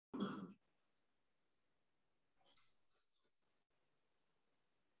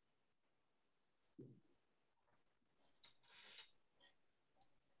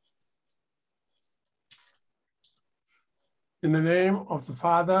In the name of the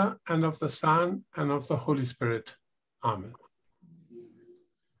Father, and of the Son, and of the Holy Spirit. Amen.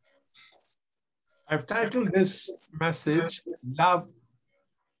 I've titled this message, Love.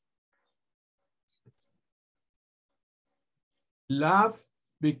 Love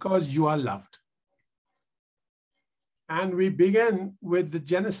because you are loved. And we begin with the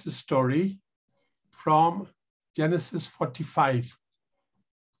Genesis story from Genesis 45.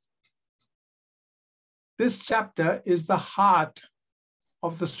 This chapter is the heart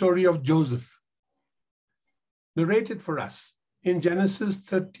of the story of Joseph, narrated for us in Genesis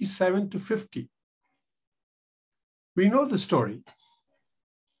 37 to 50. We know the story.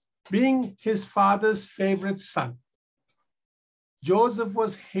 Being his father's favorite son, Joseph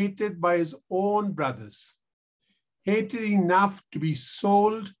was hated by his own brothers, hated enough to be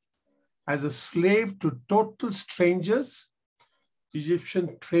sold as a slave to total strangers,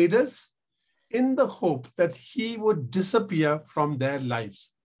 Egyptian traders, in the hope that he would disappear from their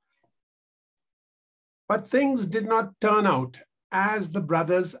lives. But things did not turn out as the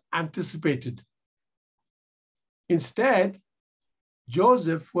brothers anticipated. Instead,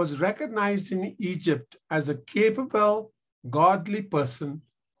 Joseph was recognized in Egypt as a capable, godly person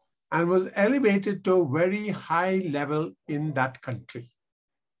and was elevated to a very high level in that country.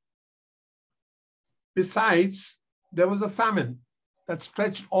 Besides, there was a famine that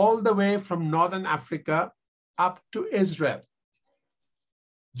stretched all the way from northern Africa up to Israel.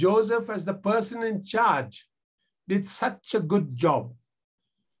 Joseph, as the person in charge, did such a good job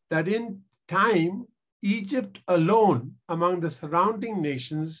that in time, Egypt alone among the surrounding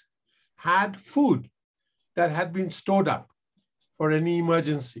nations had food that had been stored up for any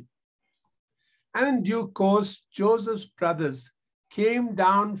emergency. And in due course, Joseph's brothers came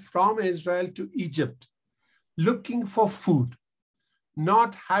down from Israel to Egypt looking for food,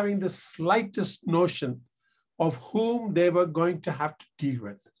 not having the slightest notion of whom they were going to have to deal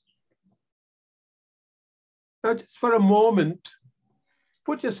with. Now, just for a moment,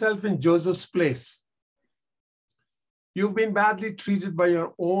 put yourself in Joseph's place. You've been badly treated by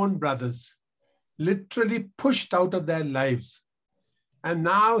your own brothers, literally pushed out of their lives. And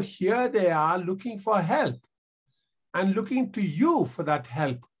now here they are looking for help and looking to you for that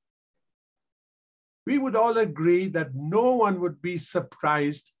help. We would all agree that no one would be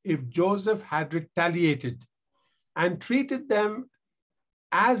surprised if Joseph had retaliated and treated them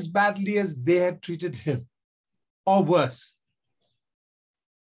as badly as they had treated him, or worse.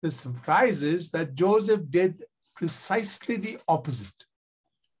 The surprise is that Joseph did precisely the opposite.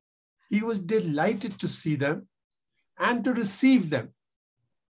 He was delighted to see them and to receive them.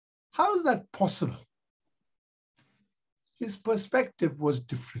 How is that possible? His perspective was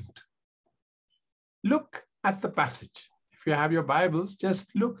different. Look at the passage. If you have your Bibles,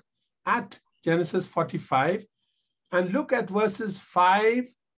 just look at Genesis 45 and look at verses 5,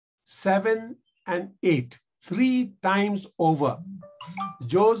 7, and 8. 3 times over,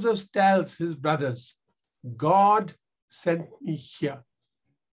 Joseph tells his brothers, God sent me here.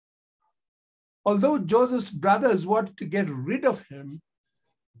 Although Joseph's brothers wanted to get rid of him,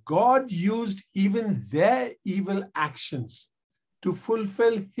 God used even their evil actions to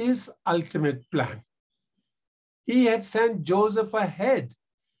fulfill his ultimate plan. He had sent Joseph ahead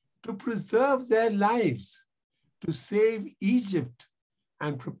to preserve their lives, to save Egypt,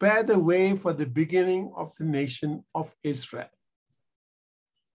 and prepare the way for the beginning of the nation of Israel.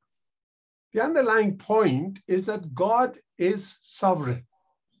 The underlying point is that God is sovereign.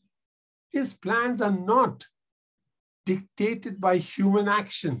 His plans are not dictated by human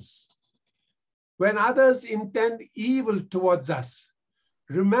actions. When others intend evil towards us,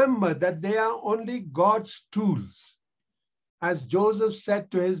 remember that they are only God's tools. As Joseph said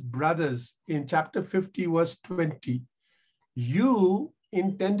to his brothers in chapter 50, verse 20, you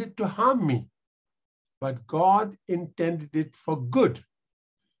intended to harm me, but God intended it for good,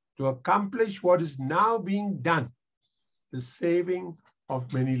 to accomplish what is now being done, the saving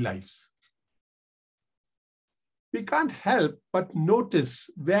of many lives. We can't help but notice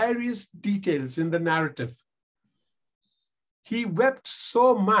various details in the narrative. He wept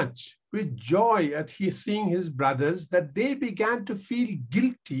so much with joy at seeing his brothers that they began to feel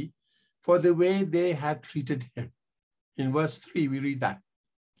guilty for the way they had treated him. In verse 3, we read that.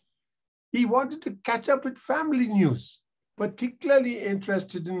 He wanted to catch up with family news, particularly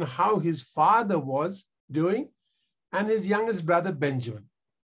interested in how his father was doing and his youngest brother Benjamin.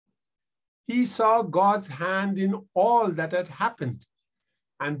 He saw God's hand in all that had happened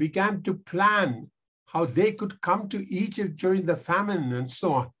and began to plan how they could come to Egypt during the famine and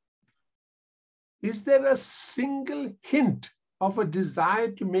so on. Is there a single hint of a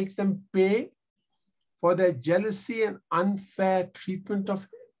desire to make them pay for their jealousy and unfair treatment of him?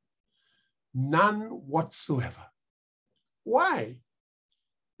 None whatsoever. Why?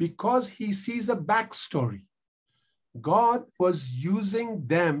 Because he sees a backstory. God was using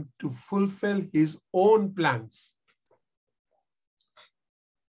them to fulfill his own plans.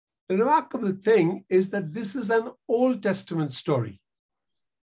 The remarkable thing is that this is an Old Testament story.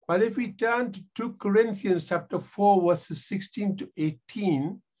 But if we turn to 2 Corinthians chapter 4, verses 16 to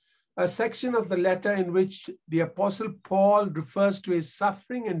 18, a section of the letter in which the Apostle Paul refers to his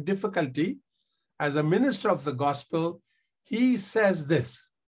suffering and difficulty as a minister of the gospel, he says this: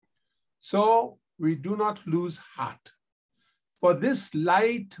 "So we do not lose heart, for this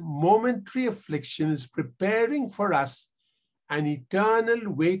light momentary affliction is preparing for us an eternal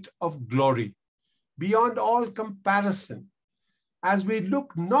weight of glory beyond all comparison, as we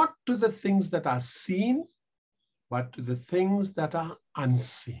look not to the things that are seen, but to the things that are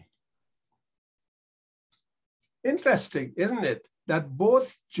unseen." Interesting, isn't it, that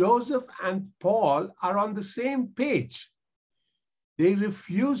both Joseph and Paul are on the same page. They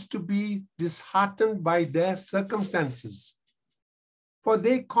refuse to be disheartened by their circumstances, for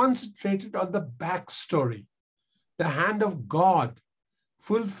they concentrated on the backstory, the hand of God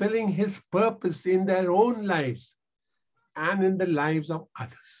fulfilling his purpose in their own lives and in the lives of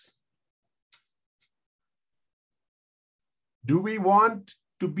others. Do we want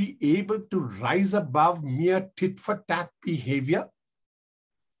to be able to rise above mere tit-for-tat behavior,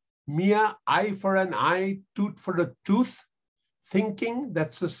 mere eye for an eye, tooth for a tooth, thinking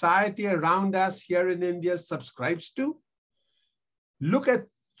that society around us here in India subscribes to? Look at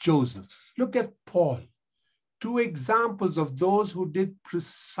Joseph, look at Paul, two examples of those who did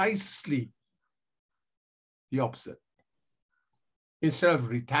precisely the opposite. Instead of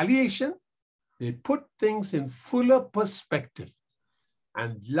retaliation, they put things in fuller perspective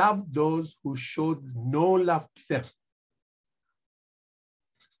and loved those who showed no love to them.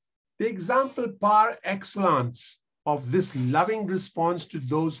 The example par excellence of this loving response to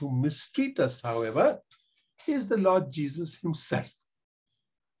those who mistreat us, however, is the Lord Jesus himself.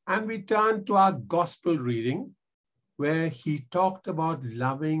 And we turn to our gospel reading, where he talked about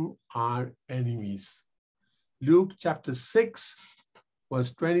loving our enemies. Luke chapter 6,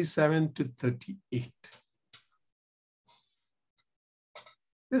 verse 27 to 38.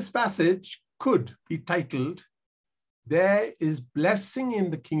 This passage could be titled, "There is blessing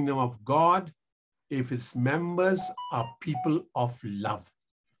in the kingdom of God if its members are people of love."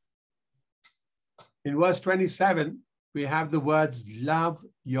 In verse 27, we have the words, "Love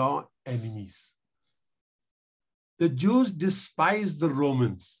your enemies." The Jews despised the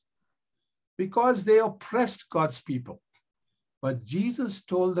Romans because they oppressed God's people. But Jesus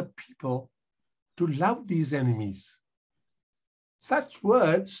told the people to love these enemies. Such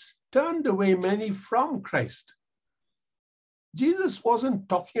words turned away many from Christ. Jesus wasn't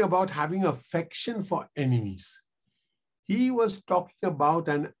talking about having affection for enemies. He was talking about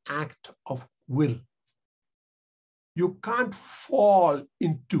an act of will. You can't fall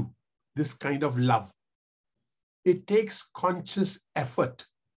into this kind of love. It takes conscious effort.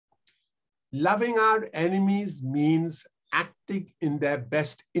 Loving our enemies means acting in their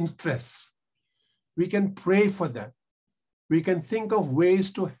best interests. We can pray for them. We can think of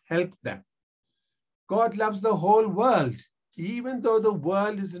ways to help them. God loves the whole world, even though the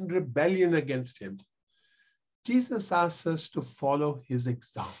world is in rebellion against him. Jesus asks us to follow his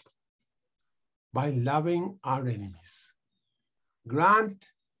example by loving our enemies. Grant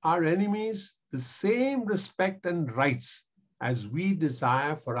our enemies the same respect and rights as we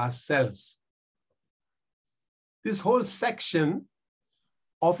desire for ourselves. This whole section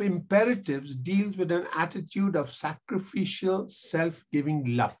of imperatives deals with an attitude of sacrificial,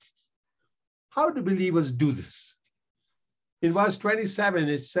 self-giving love. How do believers do this? In verse 27,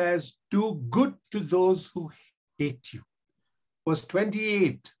 it says, "Do good to those who hate you." Verse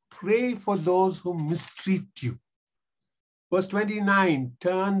 28, "Pray for those who mistreat you." Verse 29,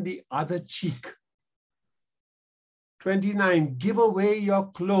 "Turn the other cheek." 29, "Give away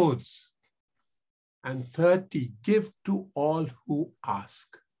your clothes." And 30, "Give to all who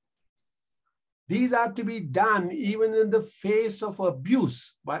ask." These are to be done even in the face of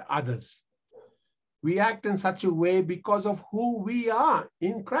abuse by others. We act in such a way because of who we are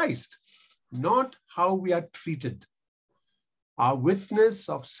in Christ, not how we are treated. Our witness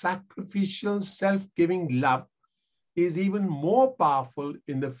of sacrificial, self-giving love is even more powerful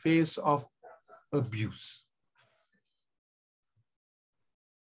in the face of abuse.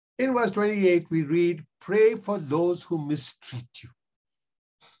 In verse 28, we read, "Pray for those who mistreat you."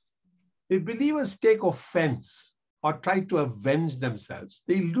 If believers take offense or try to avenge themselves,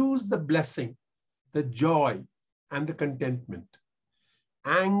 they lose the blessing the joy, and the contentment.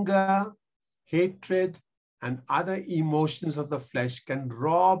 Anger, hatred, and other emotions of the flesh can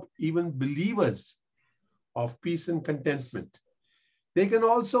rob even believers of peace and contentment. They can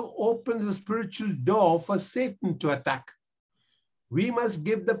also open the spiritual door for Satan to attack. We must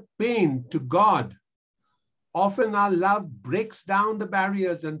give the pain to God. Often our love breaks down the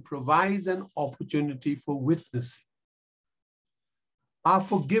barriers and provides an opportunity for witnessing. Our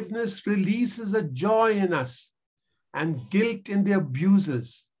forgiveness releases a joy in us and guilt in the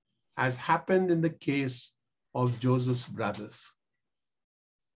abusers, as happened in the case of Joseph's brothers.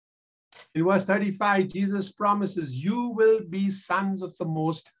 In verse 35, Jesus promises, you will be sons of the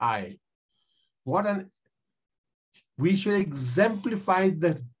Most High. We should exemplify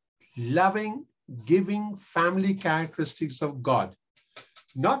the loving, giving family characteristics of God,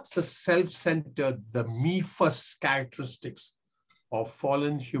 not the self-centered, the me-first characteristics of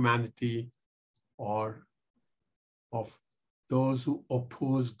fallen humanity or of those who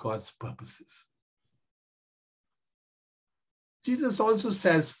oppose God's purposes. Jesus also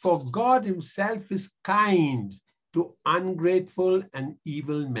says, for God himself is kind to ungrateful and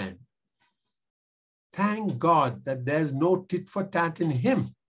evil men. Thank God that there's no tit for tat in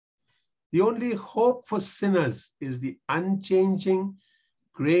him. The only hope for sinners is the unchanging,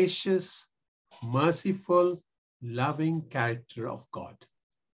 gracious, merciful, loving character of God.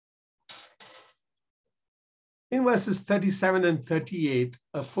 In verses 37 and 38,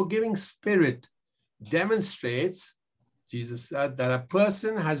 a forgiving spirit demonstrates, Jesus said, that a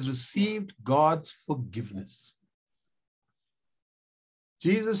person has received God's forgiveness.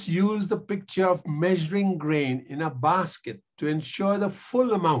 Jesus used the picture of measuring grain in a basket to ensure the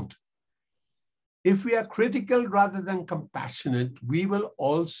full amount. If we are critical rather than compassionate, we will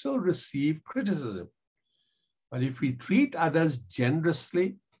also receive criticism. But if we treat others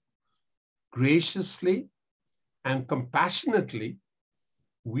generously, graciously, and compassionately,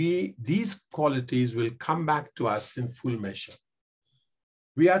 these qualities will come back to us in full measure.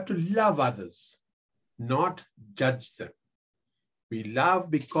 We are to love others, not judge them. We love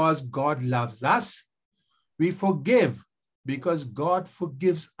because God loves us. We forgive because God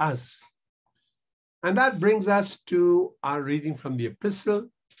forgives us. And that brings us to our reading from the epistle,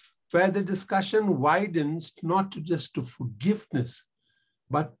 where the discussion widens not to just to forgiveness,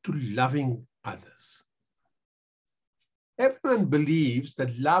 but to loving others. Everyone believes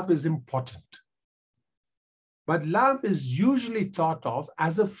that love is important, but love is usually thought of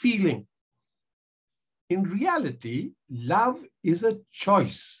as a feeling. In reality, love is a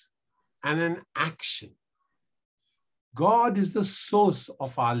choice and an action. God is the source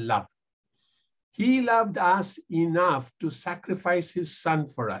of our love. He loved us enough to sacrifice his son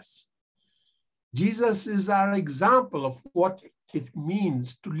for us. Jesus is our example of what it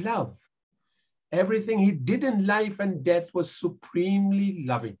means to love. Everything he did in life and death was supremely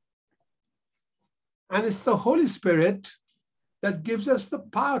loving. And it's the Holy Spirit that gives us the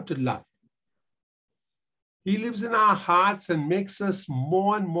power to love. He lives in our hearts and makes us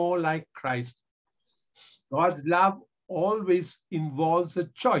more and more like Christ. God's love always involves a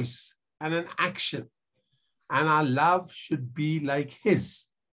choice and an action, and our love should be like his.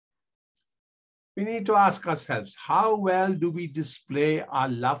 We need to ask ourselves, how well do we display our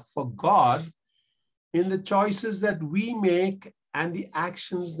love for God in the choices that we make and the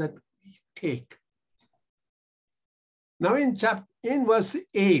actions that we take? Now in verse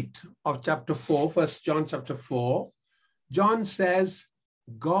 8 of chapter 4, 1 John chapter 4, John says,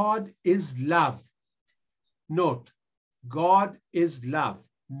 God is love. Note, God is love,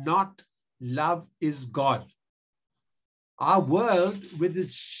 not love is God. Our world, with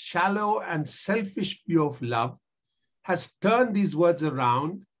its shallow and selfish view of love, has turned these words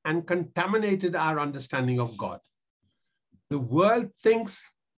around and contaminated our understanding of God. The world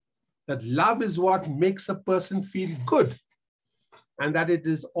thinks that love is what makes a person feel good, and that it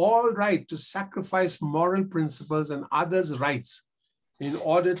is all right to sacrifice moral principles and others' rights in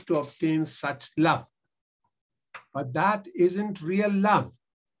order to obtain such love. But that isn't real love.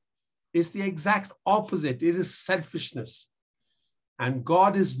 It's the exact opposite. It is selfishness. And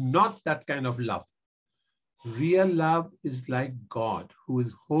God is not that kind of love. Real love is like God, who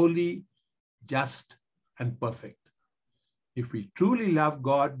is holy, just, and perfect. If we truly love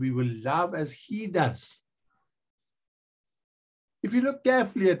God, we will love as he does. If you look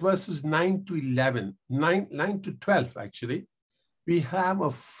carefully at verses 9 to 12, actually, we have a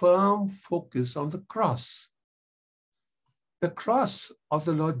firm focus on the cross. The cross of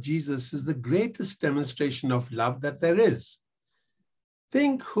the Lord Jesus is the greatest demonstration of love that there is.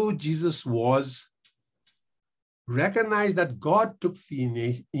 Think who Jesus was. Recognize that God took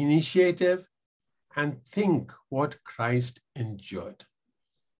the initiative and think what Christ endured.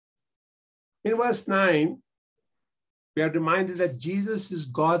 In verse 9, we are reminded that Jesus is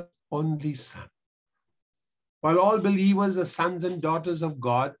God's only Son. While all believers are sons and daughters of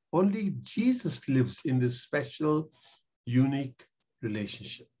God, only Jesus lives in this special, unique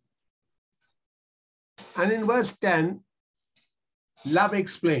relationship. And in verse 10, love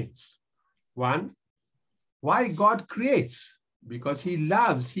explains. 1, why God creates. Because he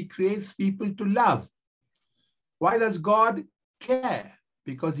loves, he creates people to love. Why does God care?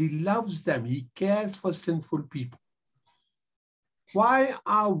 Because he loves them. He cares for sinful people. Why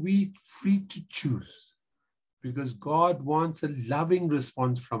are we free to choose? Because God wants a loving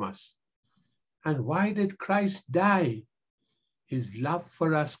response from us. And why did Christ die? His love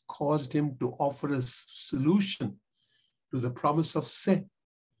for us caused him to offer a solution to the promise of sin.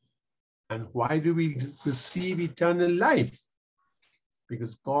 And why do we receive eternal life?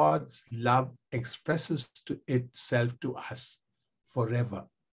 Because God's love expresses itself to us forever.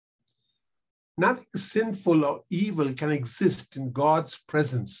 Nothing sinful or evil can exist in God's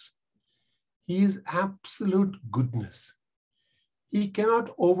presence. He is absolute goodness. He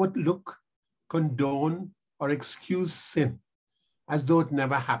cannot overlook, condone, or excuse sin as though it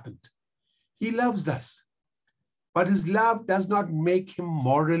never happened. He loves us, but his love does not make him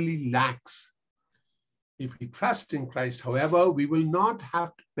morally lax. If we trust in Christ, however, we will not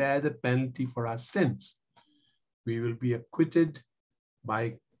have to bear the penalty for our sins. We will be acquitted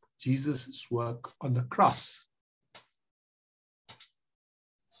by Jesus' work on the cross.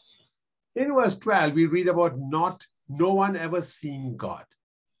 In verse 12, we read about no one ever seeing God.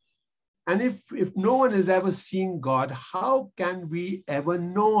 And if no one has ever seen God, how can we ever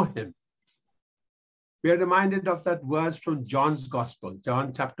know him? We are reminded of that verse from John's Gospel.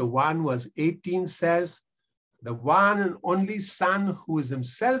 John chapter 1, verse 18 says, the one and only Son who is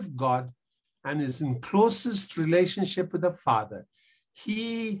himself God and is in closest relationship with the Father,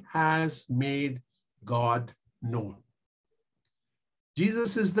 he has made God known.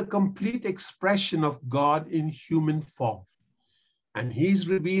 Jesus is the complete expression of God in human form, and he's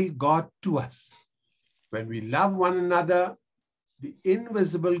revealed God to us. When we love one another, the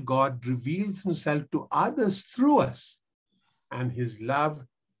invisible God reveals himself to others through us, and his love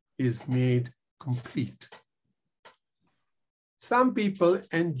is made complete. Some people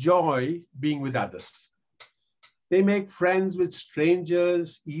enjoy being with others. They make friends with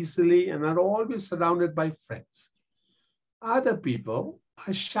strangers easily and are always surrounded by friends. Other people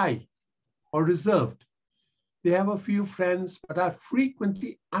are shy or reserved. They have a few friends but are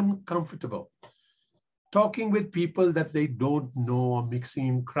frequently uncomfortable talking with people that they don't know or mixing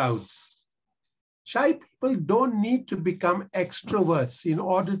in crowds. Shy people don't need to become extroverts in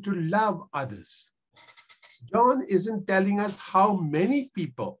order to love others. John isn't telling us how many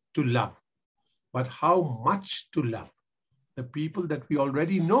people to love, but how much to love, the people that we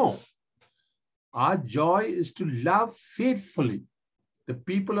already know. Our joy is to love faithfully the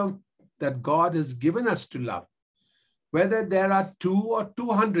people that God has given us to love, whether there are 2 or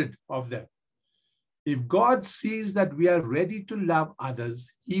 200 of them. If God sees that we are ready to love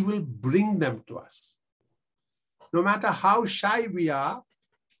others, he will bring them to us. No matter how shy we are,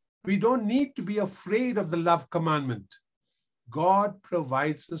 we don't need to be afraid of the love commandment. God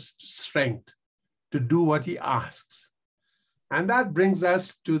provides us strength to do what he asks. And that brings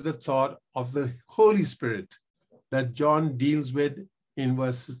us to the thought of the Holy Spirit that John deals with in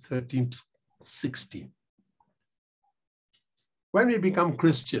verses 13 to 16. When we become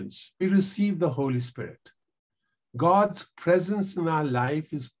Christians, we receive the Holy Spirit. God's presence in our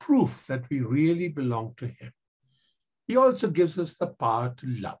life is proof that we really belong to him. He also gives us the power to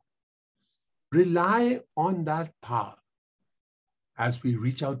love. Rely on that power as we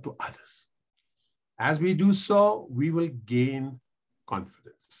reach out to others. As we do so, we will gain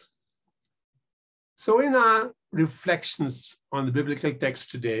confidence. So in our reflections on the biblical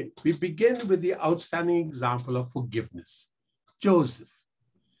text today, we begin with the outstanding example of forgiveness, Joseph.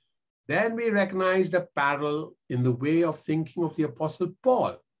 Then we recognize the parallel in the way of thinking of the Apostle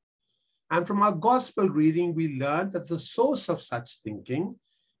Paul. And from our gospel reading, we learn that the source of such thinking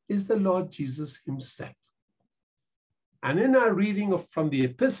is the Lord Jesus himself. And in our reading from the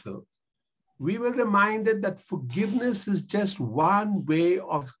epistle, we were reminded that forgiveness is just one way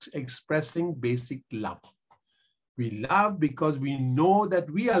of expressing basic love. We love because we know that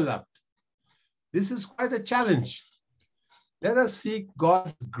we are loved. This is quite a challenge. Let us seek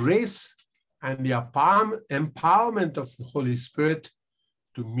God's grace and the empowerment of the Holy Spirit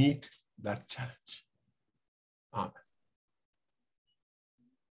to meet that challenge. Amen.